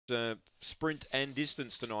sprint and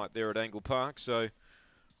distance tonight there at Angle Park. So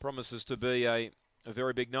promises to be a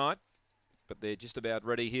very big night. But they're just about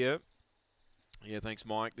ready here. Yeah, thanks,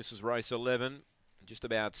 Mike. This is race 11. Just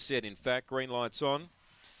about set, in fact. Green lights on.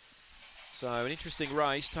 So an interesting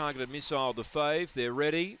race. Targeted Missile, the fave. They're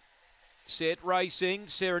ready. Set, racing.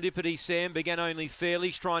 Serendipity Sam began only fairly.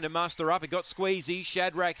 He's trying to muster up. It got squeezy.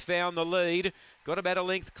 Shadrach found the lead. Got about a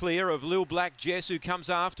length clear of Lil Black Jess, who comes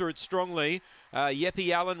after it strongly.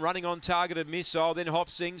 Yeppy Allen running on Targeted Missile. Then Hop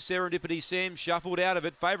Sing. Serendipity Sam shuffled out of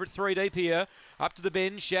it. Favourite 3 deep here. Up to the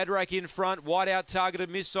bend. Shadrach in front. Wide out Targeted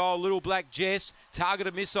Missile. Lil Black Jess.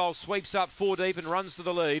 Targeted Missile sweeps up 4 deep and runs to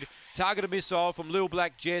the lead. Targeted Missile from Lil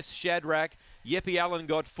Black Jess. Shadrach. Yeppy Allen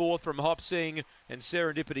got 4th from Hop Sing, and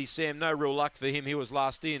Serendipity Sam, no real luck for him. He was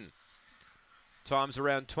last in. Time's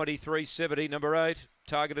around 23.70. Number 8,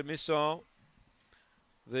 Targeted Missile.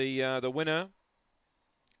 The winner.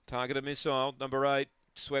 Targeted Missile, number 8,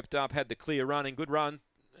 swept up, had the clear running. Good run,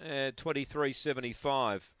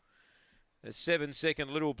 23.75. A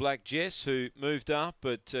 7-second Little Black Jess, who moved up,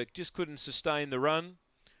 but just couldn't sustain the run.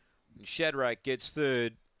 And Shadrach gets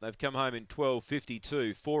 3rd. They've come home in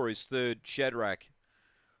 12.52. 4 is 3rd, Shadrach.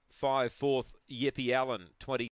 5, 4th, Yeppy Allen. 20.